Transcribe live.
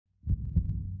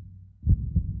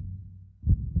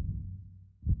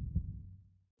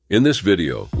In this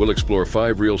video, we'll explore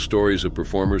 5 real stories of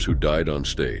performers who died on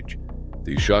stage.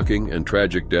 These shocking and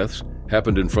tragic deaths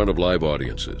happened in front of live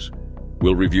audiences.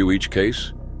 We'll review each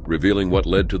case, revealing what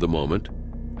led to the moment,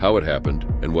 how it happened,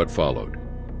 and what followed.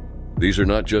 These are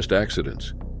not just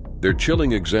accidents. They're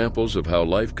chilling examples of how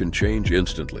life can change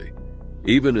instantly,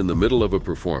 even in the middle of a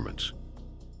performance.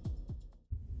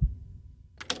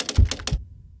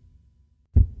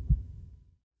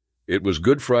 It was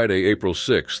Good Friday, April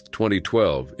 6,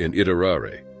 2012, in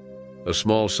Itararé, a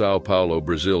small São Paulo,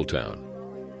 Brazil town.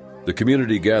 The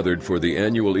community gathered for the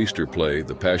annual Easter play,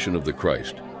 The Passion of the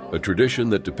Christ, a tradition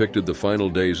that depicted the final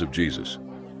days of Jesus.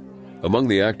 Among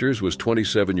the actors was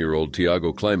 27-year-old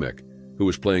Tiago Klimek, who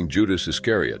was playing Judas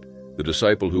Iscariot, the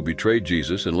disciple who betrayed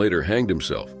Jesus and later hanged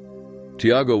himself.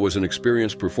 Tiago was an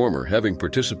experienced performer, having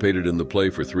participated in the play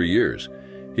for 3 years.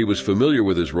 He was familiar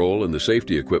with his role and the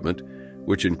safety equipment,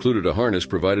 which included a harness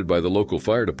provided by the local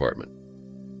fire department.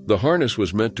 The harness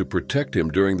was meant to protect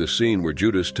him during the scene where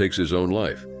Judas takes his own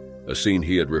life, a scene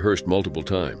he had rehearsed multiple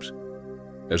times.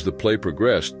 As the play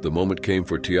progressed, the moment came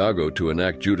for Tiago to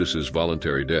enact Judas's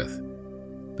voluntary death.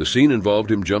 The scene involved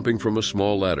him jumping from a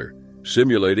small ladder,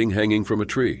 simulating hanging from a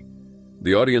tree.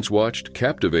 The audience watched,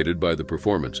 captivated by the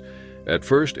performance. At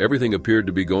first, everything appeared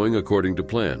to be going according to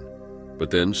plan, but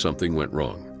then something went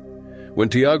wrong. When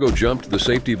Tiago jumped, the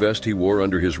safety vest he wore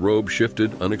under his robe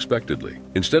shifted unexpectedly.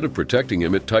 Instead of protecting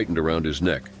him, it tightened around his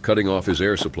neck, cutting off his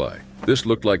air supply. This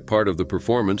looked like part of the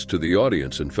performance to the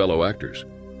audience and fellow actors.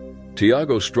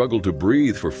 Tiago struggled to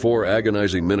breathe for 4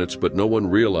 agonizing minutes, but no one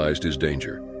realized his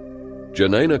danger.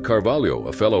 Janaina Carvalho,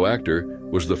 a fellow actor,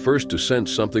 was the first to sense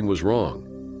something was wrong.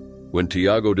 When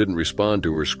Tiago didn't respond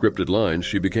to her scripted lines,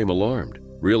 she became alarmed.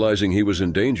 Realizing he was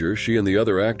in danger, she and the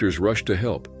other actors rushed to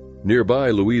help. Nearby,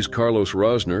 Luis Carlos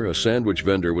Rosner, a sandwich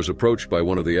vendor, was approached by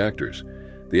one of the actors.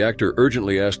 The actor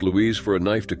urgently asked Luis for a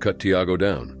knife to cut Tiago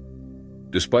down.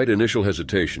 Despite initial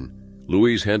hesitation,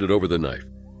 Luis handed over the knife,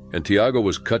 and Tiago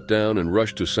was cut down and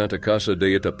rushed to Santa Casa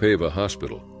de Itapeva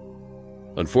Hospital.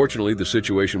 Unfortunately, the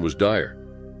situation was dire.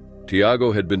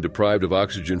 Tiago had been deprived of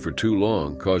oxygen for too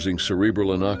long, causing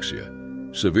cerebral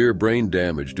anoxia, severe brain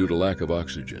damage due to lack of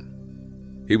oxygen.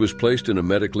 He was placed in a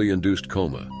medically induced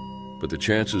coma, but the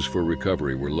chances for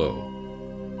recovery were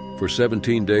low. For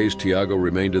 17 days, Tiago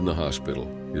remained in the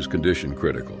hospital, his condition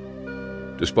critical.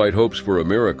 Despite hopes for a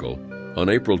miracle, on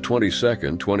April 22,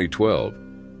 2012,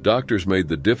 doctors made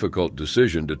the difficult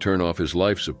decision to turn off his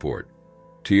life support.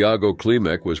 Tiago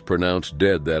Klimek was pronounced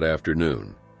dead that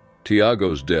afternoon.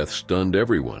 Tiago's death stunned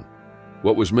everyone.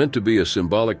 What was meant to be a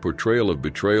symbolic portrayal of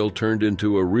betrayal turned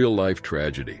into a real-life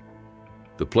tragedy.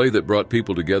 The play that brought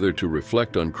people together to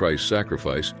reflect on Christ's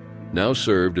sacrifice now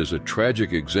served as a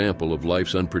tragic example of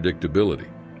life's unpredictability.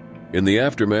 In the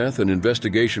aftermath, an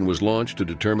investigation was launched to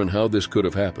determine how this could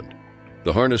have happened.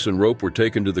 The harness and rope were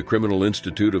taken to the Criminal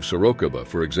Institute of Sorocaba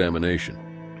for examination.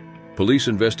 Police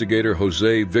investigator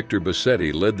Jose Victor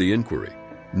Bassetti led the inquiry,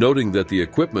 noting that the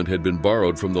equipment had been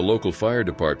borrowed from the local fire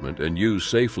department and used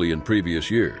safely in previous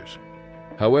years.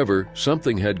 However,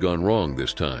 something had gone wrong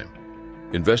this time.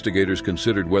 Investigators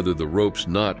considered whether the rope's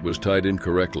knot was tied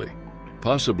incorrectly,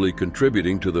 possibly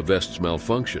contributing to the vest's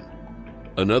malfunction.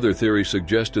 Another theory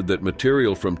suggested that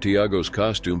material from Tiago's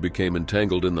costume became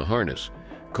entangled in the harness,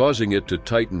 causing it to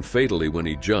tighten fatally when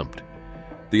he jumped.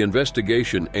 The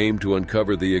investigation aimed to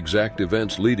uncover the exact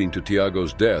events leading to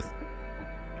Tiago's death,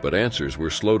 but answers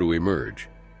were slow to emerge.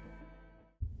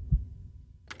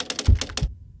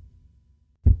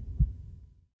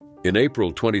 In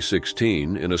April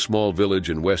 2016, in a small village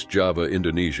in West Java,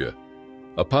 Indonesia,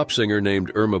 a pop singer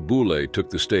named Irma Bule took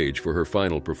the stage for her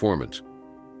final performance.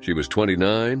 She was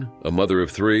 29, a mother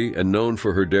of 3, and known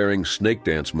for her daring snake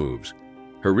dance moves.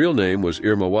 Her real name was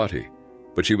Irmawati,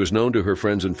 but she was known to her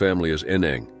friends and family as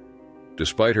Eneng.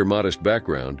 Despite her modest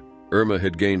background, Irma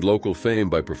had gained local fame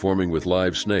by performing with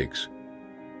live snakes.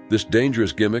 This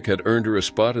dangerous gimmick had earned her a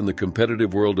spot in the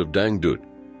competitive world of dangdut,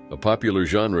 a popular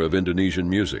genre of Indonesian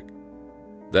music.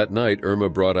 That night, Irma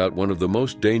brought out one of the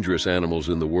most dangerous animals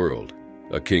in the world,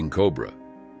 a king cobra.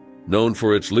 Known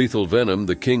for its lethal venom,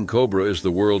 the king cobra is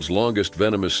the world's longest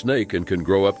venomous snake and can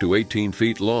grow up to 18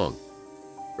 feet long.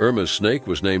 Irma's snake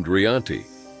was named Rianti,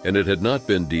 and it had not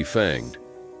been defanged,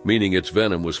 meaning its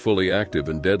venom was fully active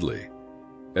and deadly.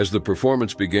 As the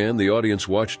performance began, the audience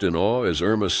watched in awe as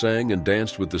Irma sang and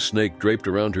danced with the snake draped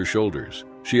around her shoulders.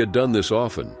 She had done this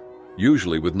often,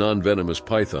 usually with non-venomous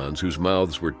pythons whose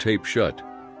mouths were taped shut.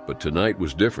 But tonight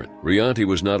was different. Rianti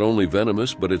was not only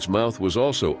venomous, but its mouth was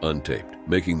also untaped,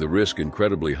 making the risk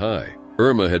incredibly high.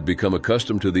 Irma had become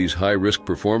accustomed to these high-risk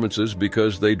performances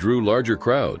because they drew larger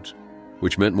crowds,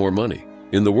 which meant more money.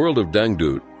 In the world of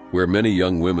dangdut, where many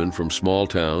young women from small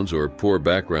towns or poor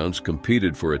backgrounds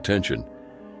competed for attention.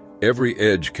 Every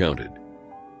edge counted.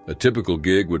 A typical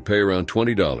gig would pay around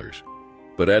 $20,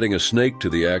 but adding a snake to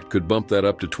the act could bump that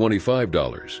up to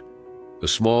 $25. A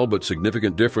small but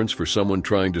significant difference for someone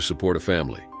trying to support a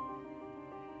family.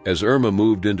 As Irma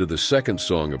moved into the second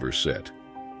song of her set,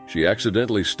 she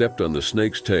accidentally stepped on the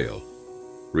snake's tail.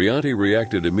 Rianti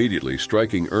reacted immediately,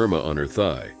 striking Irma on her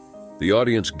thigh. The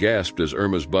audience gasped as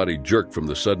Irma's body jerked from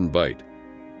the sudden bite.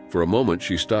 For a moment,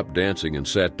 she stopped dancing and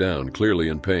sat down, clearly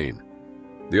in pain.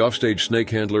 The offstage snake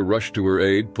handler rushed to her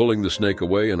aid, pulling the snake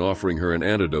away and offering her an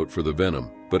antidote for the venom.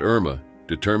 But Irma,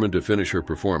 determined to finish her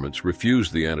performance,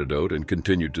 refused the antidote and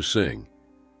continued to sing.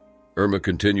 Irma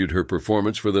continued her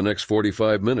performance for the next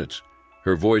 45 minutes,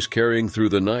 her voice carrying through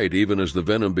the night even as the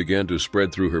venom began to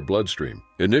spread through her bloodstream.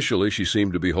 Initially, she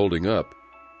seemed to be holding up,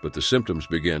 but the symptoms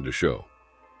began to show.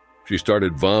 She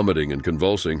started vomiting and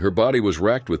convulsing. Her body was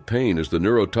racked with pain as the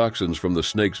neurotoxins from the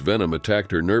snake's venom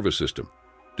attacked her nervous system.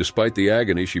 Despite the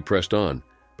agony, she pressed on,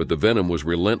 but the venom was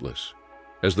relentless.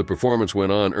 As the performance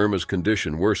went on, Irma's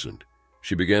condition worsened.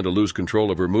 She began to lose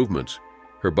control of her movements,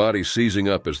 her body seizing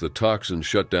up as the toxins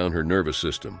shut down her nervous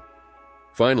system.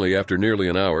 Finally, after nearly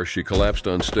an hour, she collapsed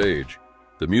on stage.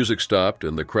 The music stopped,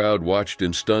 and the crowd watched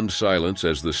in stunned silence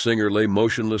as the singer lay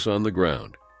motionless on the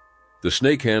ground. The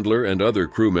snake handler and other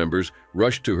crew members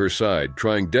rushed to her side,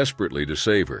 trying desperately to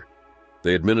save her.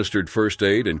 They administered first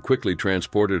aid and quickly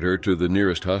transported her to the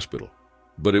nearest hospital.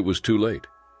 But it was too late.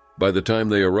 By the time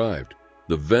they arrived,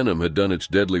 the venom had done its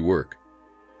deadly work.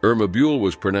 Irma Buell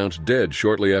was pronounced dead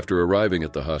shortly after arriving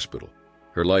at the hospital,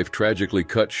 her life tragically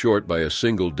cut short by a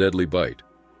single deadly bite.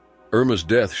 Irma's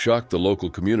death shocked the local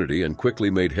community and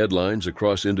quickly made headlines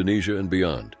across Indonesia and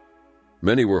beyond.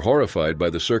 Many were horrified by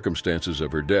the circumstances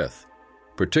of her death,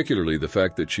 particularly the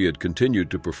fact that she had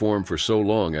continued to perform for so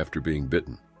long after being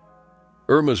bitten.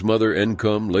 Irma's mother,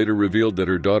 Enkum, later revealed that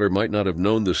her daughter might not have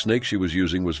known the snake she was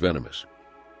using was venomous.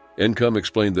 Enkum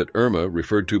explained that Irma,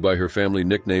 referred to by her family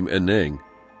nickname Eneng,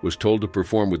 was told to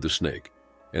perform with the snake,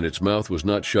 and its mouth was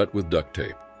not shut with duct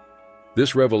tape.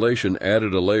 This revelation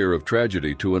added a layer of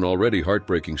tragedy to an already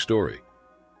heartbreaking story.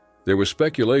 There was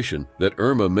speculation that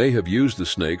Irma may have used the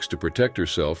snakes to protect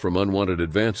herself from unwanted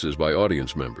advances by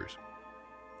audience members.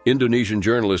 Indonesian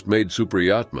journalist Maid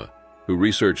Supriyatma, who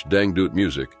researched dangdut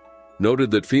music,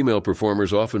 noted that female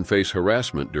performers often face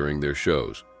harassment during their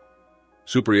shows.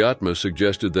 Supriyatma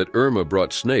suggested that Irma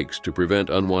brought snakes to prevent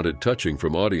unwanted touching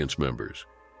from audience members.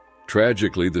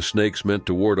 Tragically, the snakes meant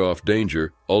to ward off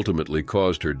danger ultimately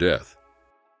caused her death.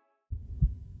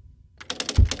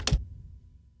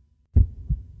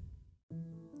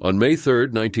 On May 3,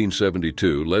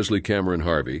 1972, Leslie Cameron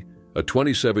Harvey, a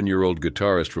 27-year-old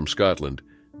guitarist from Scotland,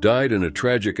 died in a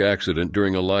tragic accident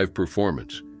during a live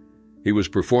performance. He was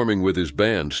performing with his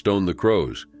band, Stone the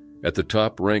Crows, at the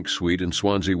Top Rank Suite in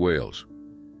Swansea, Wales.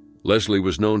 Leslie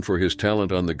was known for his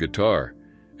talent on the guitar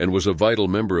and was a vital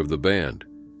member of the band.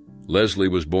 Leslie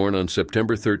was born on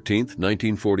September 13,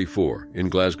 1944, in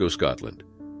Glasgow, Scotland.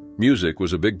 Music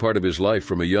was a big part of his life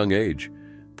from a young age,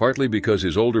 partly because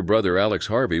his older brother Alex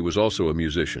Harvey was also a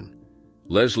musician.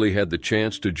 Leslie had the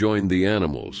chance to join The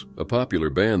Animals, a popular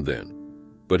band then,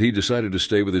 but he decided to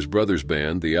stay with his brother's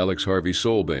band, the Alex Harvey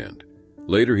Soul Band.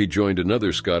 Later, he joined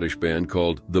another Scottish band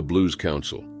called the Blues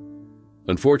Council.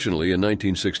 Unfortunately, in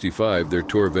 1965, their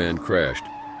tour van crashed,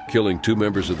 killing 2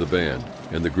 members of the band,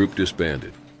 and the group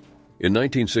disbanded. In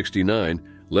 1969,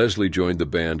 Leslie joined the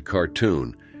band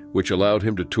Cartoon, which allowed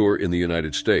him to tour in the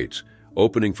United States,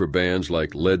 opening for bands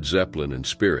like Led Zeppelin and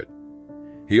Spirit.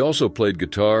 He also played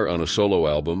guitar on a solo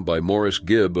album by Morris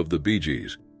Gibb of the Bee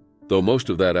Gees, though most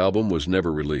of that album was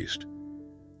never released.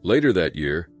 Later that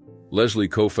year, Leslie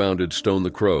co-founded Stone the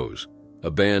Crows,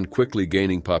 a band quickly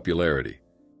gaining popularity.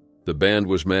 The band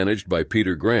was managed by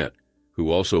Peter Grant, who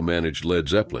also managed Led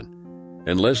Zeppelin,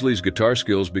 and Leslie's guitar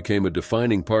skills became a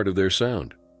defining part of their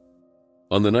sound.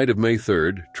 On the night of May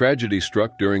 3rd, tragedy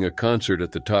struck during a concert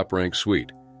at the Top Rank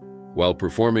Suite. While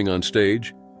performing on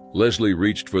stage, Leslie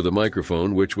reached for the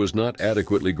microphone, which was not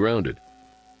adequately grounded.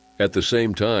 At the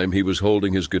same time, he was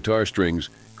holding his guitar strings,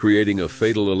 creating a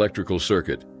fatal electrical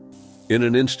circuit. In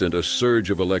an instant, a surge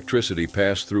of electricity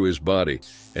passed through his body,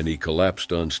 and he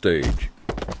collapsed on stage.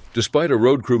 Despite a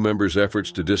road crew member's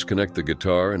efforts to disconnect the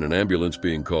guitar and an ambulance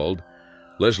being called,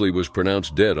 Leslie was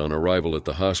pronounced dead on arrival at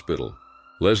the hospital.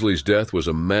 Leslie's death was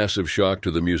a massive shock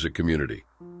to the music community.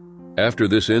 After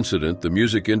this incident, the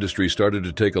music industry started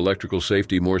to take electrical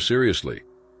safety more seriously.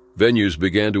 Venues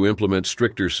began to implement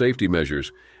stricter safety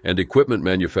measures, and equipment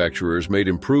manufacturers made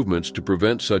improvements to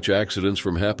prevent such accidents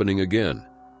from happening again.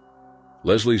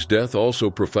 Leslie's death also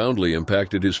profoundly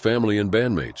impacted his family and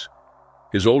bandmates.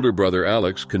 His older brother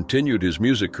Alex continued his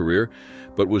music career,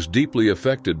 but was deeply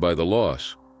affected by the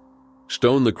loss.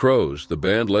 Stone the Crows, the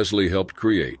band Leslie helped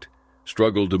create,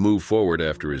 struggled to move forward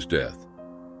after his death.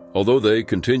 Although they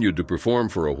continued to perform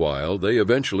for a while, they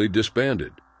eventually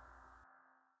disbanded.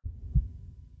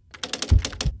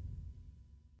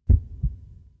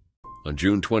 On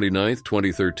June 29,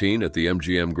 2013, at the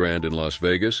MGM Grand in Las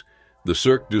Vegas, the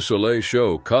Cirque du Soleil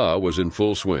show Ka was in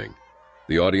full swing.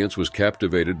 The audience was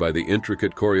captivated by the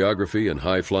intricate choreography and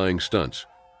high-flying stunts.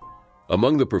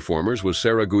 Among the performers was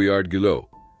Sarah Gouillard-Guillot,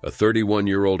 a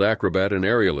 31-year-old acrobat and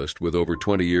aerialist with over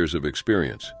 20 years of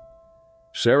experience.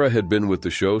 Sarah had been with the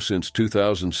show since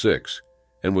 2006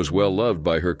 and was well loved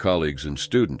by her colleagues and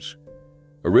students.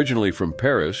 Originally from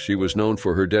Paris, she was known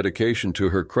for her dedication to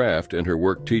her craft and her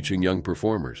work teaching young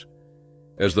performers.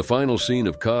 As the final scene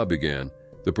of Ka began,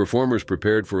 the performers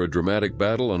prepared for a dramatic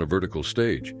battle on a vertical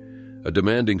stage, a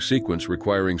demanding sequence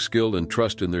requiring skill and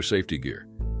trust in their safety gear.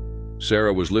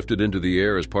 Sarah was lifted into the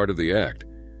air as part of the act,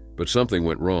 but something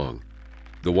went wrong.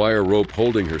 The wire rope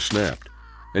holding her snapped,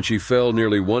 and she fell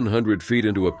nearly 100 feet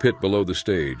into a pit below the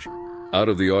stage, out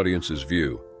of the audience's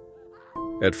view.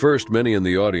 At first, many in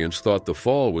the audience thought the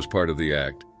fall was part of the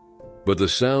act, but the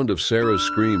sound of Sarah's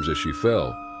screams as she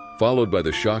fell, followed by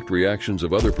the shocked reactions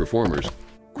of other performers,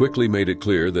 quickly made it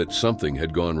clear that something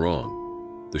had gone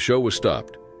wrong. The show was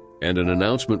stopped, and an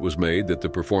announcement was made that the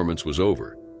performance was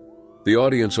over. The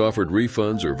audience offered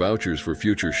refunds or vouchers for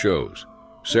future shows.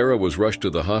 Sarah was rushed to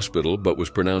the hospital but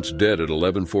was pronounced dead at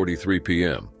 11:43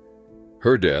 p.m.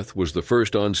 Her death was the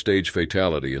first on-stage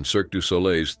fatality in Cirque du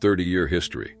Soleil's 30-year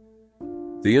history.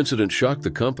 The incident shocked the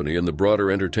company and the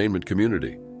broader entertainment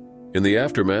community. In the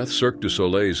aftermath, Cirque du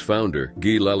Soleil's founder,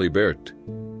 Guy Lalibert,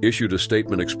 issued a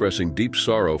statement expressing deep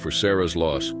sorrow for Sarah's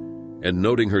loss and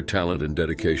noting her talent and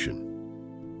dedication.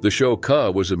 The show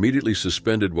Ka was immediately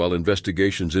suspended while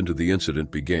investigations into the incident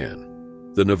began.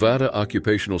 The Nevada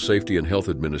Occupational Safety and Health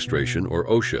Administration, or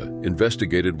OSHA,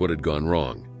 investigated what had gone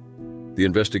wrong. The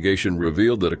investigation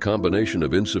revealed that a combination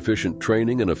of insufficient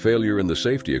training and a failure in the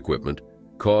safety equipment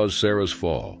caused Sarah's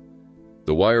fall.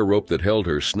 The wire rope that held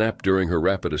her snapped during her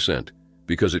rapid ascent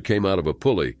because it came out of a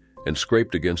pulley and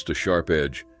scraped against a sharp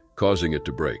edge, causing it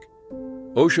to break.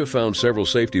 OSHA found several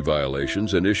safety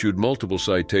violations and issued multiple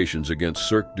citations against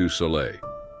Cirque du Soleil.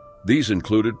 These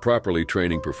included properly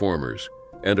training performers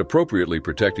and appropriately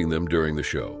protecting them during the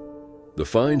show. The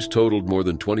fines totaled more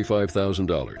than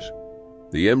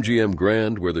 $25,000. The MGM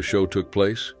Grand, where the show took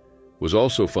place, was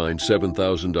also fined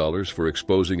 $7,000 for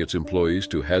exposing its employees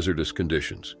to hazardous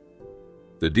conditions.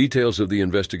 The details of the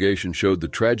investigation showed the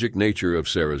tragic nature of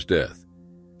Sarah's death.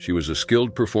 She was a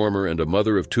skilled performer and a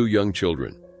mother of 2 young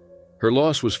children. Her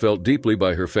loss was felt deeply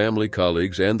by her family,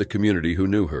 colleagues, and the community who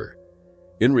knew her.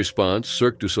 In response,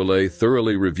 Cirque du Soleil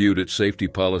thoroughly reviewed its safety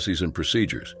policies and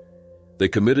procedures. They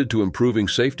committed to improving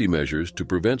safety measures to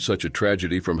prevent such a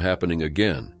tragedy from happening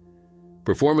again.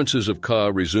 Performances of Ka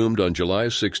resumed on July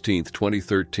 16,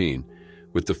 2013,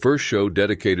 with the first show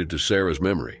dedicated to Sarah's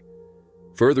memory.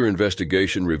 Further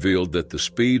investigation revealed that the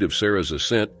speed of Sarah's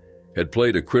ascent had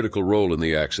played a critical role in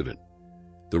the accident.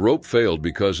 The rope failed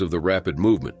because of the rapid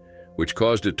movement, which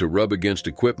caused it to rub against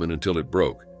equipment until it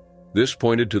broke. This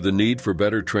pointed to the need for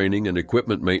better training and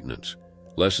equipment maintenance,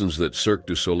 lessons that Cirque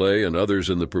du Soleil and others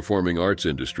in the performing arts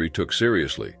industry took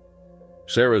seriously.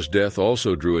 Sarah's death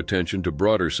also drew attention to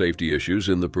broader safety issues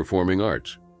in the performing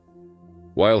arts.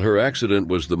 While her accident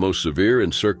was the most severe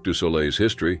in Cirque du Soleil's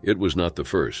history, it was not the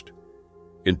first.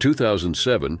 In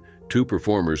 2007, 2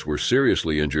 performers were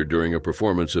seriously injured during a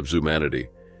performance of Zumanity,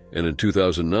 and in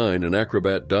 2009, an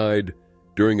acrobat died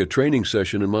during a training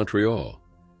session in Montreal.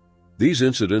 These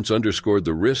incidents underscored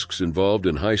the risks involved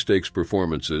in high-stakes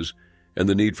performances and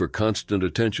the need for constant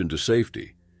attention to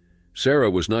safety. Sarah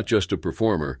was not just a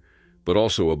performer, but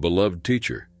also a beloved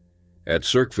teacher. At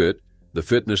CirqueFit, the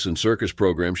fitness and circus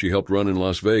program she helped run in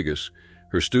Las Vegas,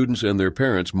 her students and their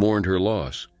parents mourned her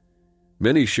loss.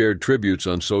 Many shared tributes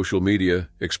on social media,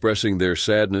 expressing their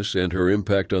sadness and her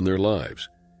impact on their lives.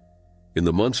 In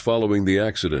the months following the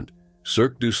accident,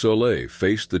 Cirque du Soleil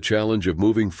faced the challenge of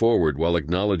moving forward while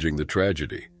acknowledging the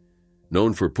tragedy.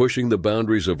 Known for pushing the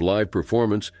boundaries of live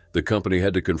performance, the company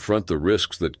had to confront the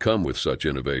risks that come with such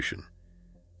innovation.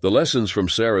 The lessons from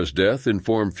Sarah's death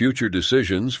inform future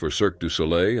decisions for Cirque du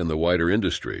Soleil and the wider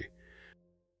industry.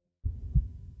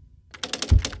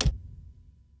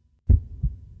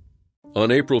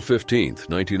 On April 15,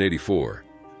 1984,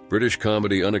 British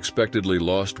comedy unexpectedly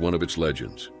lost one of its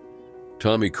legends.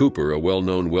 Tommy Cooper, a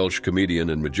well-known Welsh comedian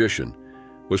and magician,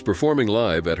 was performing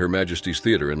live at Her Majesty's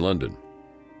Theatre in London.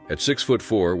 At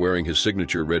 6'4", wearing his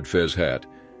signature red fez hat,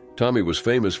 Tommy was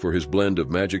famous for his blend of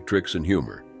magic tricks and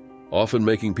humor, often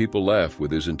making people laugh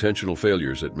with his intentional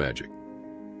failures at magic.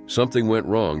 Something went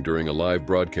wrong during a live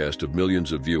broadcast of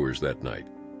millions of viewers that night.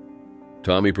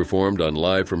 Tommy performed on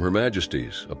Live from Her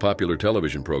Majesty's, a popular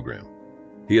television program.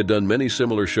 He had done many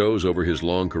similar shows over his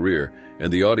long career,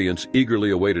 and the audience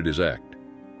eagerly awaited his act.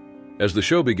 As the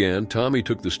show began, Tommy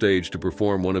took the stage to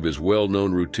perform one of his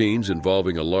well-known routines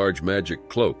involving a large magic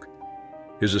cloak.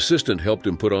 His assistant helped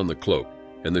him put on the cloak,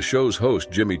 and the show's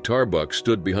host, Jimmy Tarbuck,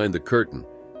 stood behind the curtain,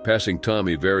 passing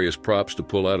Tommy various props to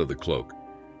pull out of the cloak.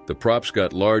 The props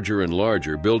got larger and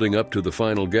larger, building up to the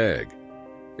final gag.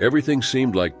 Everything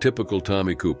seemed like typical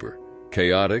Tommy Cooper,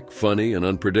 chaotic, funny, and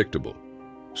unpredictable.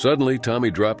 Suddenly,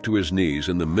 Tommy dropped to his knees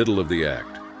in the middle of the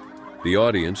act. The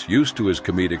audience, used to his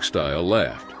comedic style,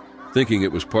 laughed, thinking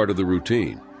it was part of the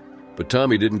routine. But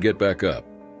Tommy didn't get back up.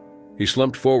 He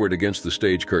slumped forward against the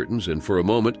stage curtains, and for a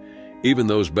moment, even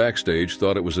those backstage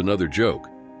thought it was another joke.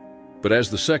 But as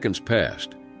the seconds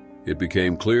passed, it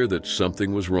became clear that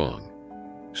something was wrong.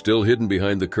 Still hidden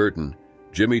behind the curtain,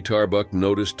 Jimmy Tarbuck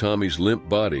noticed Tommy's limp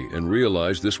body and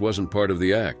realized this wasn't part of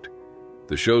the act.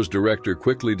 The show's director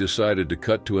quickly decided to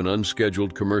cut to an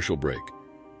unscheduled commercial break,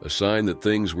 a sign that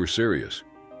things were serious.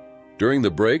 During the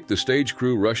break, the stage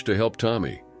crew rushed to help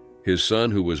Tommy. His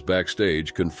son, who was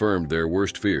backstage, confirmed their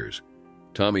worst fears.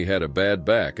 Tommy had a bad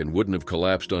back and wouldn't have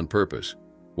collapsed on purpose.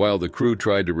 While the crew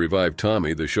tried to revive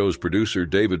Tommy, the show's producer,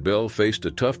 David Bell, faced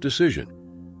a tough decision.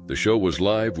 The show was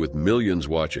live with millions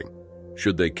watching.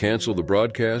 Should they cancel the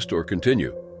broadcast or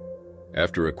continue?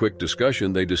 After a quick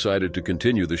discussion, they decided to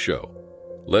continue the show.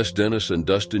 Les Dennis and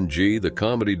Dustin G., the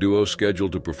comedy duo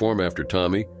scheduled to perform after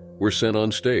Tommy, were sent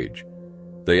on stage.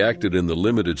 They acted in the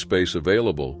limited space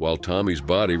available while Tommy's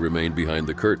body remained behind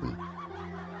the curtain.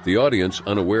 The audience,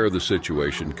 unaware of the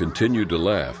situation, continued to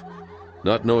laugh,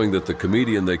 not knowing that the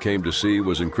comedian they came to see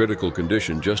was in critical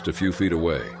condition just a few feet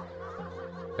away.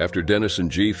 After Dennis and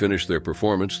G finished their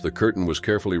performance, the curtain was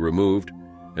carefully removed,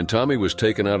 and Tommy was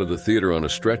taken out of the theater on a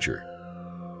stretcher.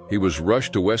 He was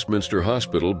rushed to Westminster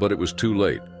Hospital, but it was too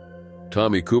late.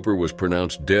 Tommy Cooper was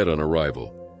pronounced dead on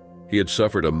arrival. He had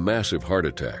suffered a massive heart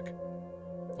attack.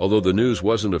 Although the news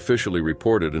wasn't officially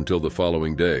reported until the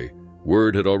following day,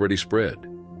 word had already spread.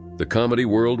 The comedy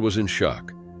world was in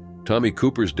shock. Tommy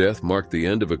Cooper's death marked the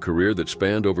end of a career that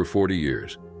spanned over 40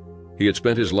 years. He had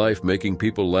spent his life making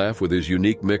people laugh with his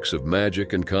unique mix of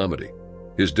magic and comedy.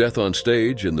 His death on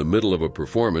stage in the middle of a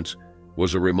performance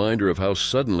was a reminder of how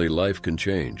suddenly life can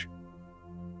change.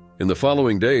 In the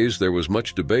following days, there was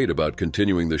much debate about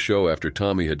continuing the show after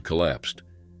Tommy had collapsed.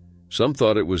 Some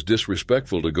thought it was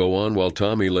disrespectful to go on while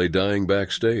Tommy lay dying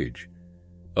backstage.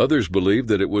 Others believed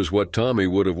that it was what Tommy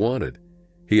would have wanted.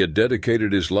 He had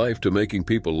dedicated his life to making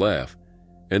people laugh,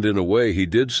 and in a way he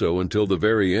did so until the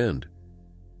very end.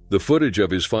 The footage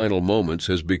of his final moments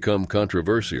has become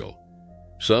controversial.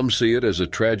 Some see it as a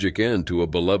tragic end to a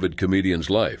beloved comedian's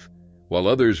life, while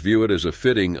others view it as a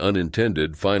fitting,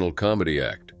 unintended final comedy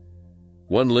act.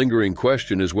 One lingering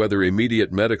question is whether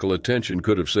immediate medical attention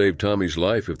could have saved Tommy's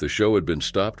life if the show had been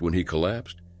stopped when he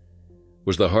collapsed.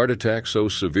 Was the heart attack so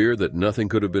severe that nothing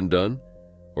could have been done,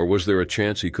 or was there a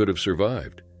chance he could have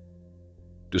survived?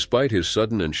 Despite his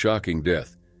sudden and shocking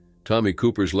death, Tommy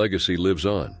Cooper's legacy lives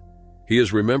on. He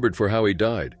is remembered for how he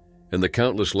died and the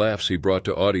countless laughs he brought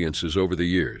to audiences over the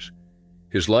years.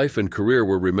 His life and career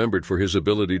were remembered for his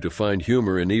ability to find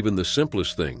humor in even the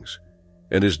simplest things,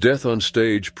 and his death on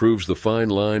stage proves the fine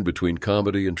line between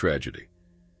comedy and tragedy.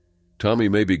 Tommy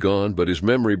may be gone, but his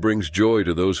memory brings joy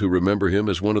to those who remember him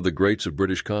as one of the greats of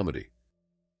British comedy.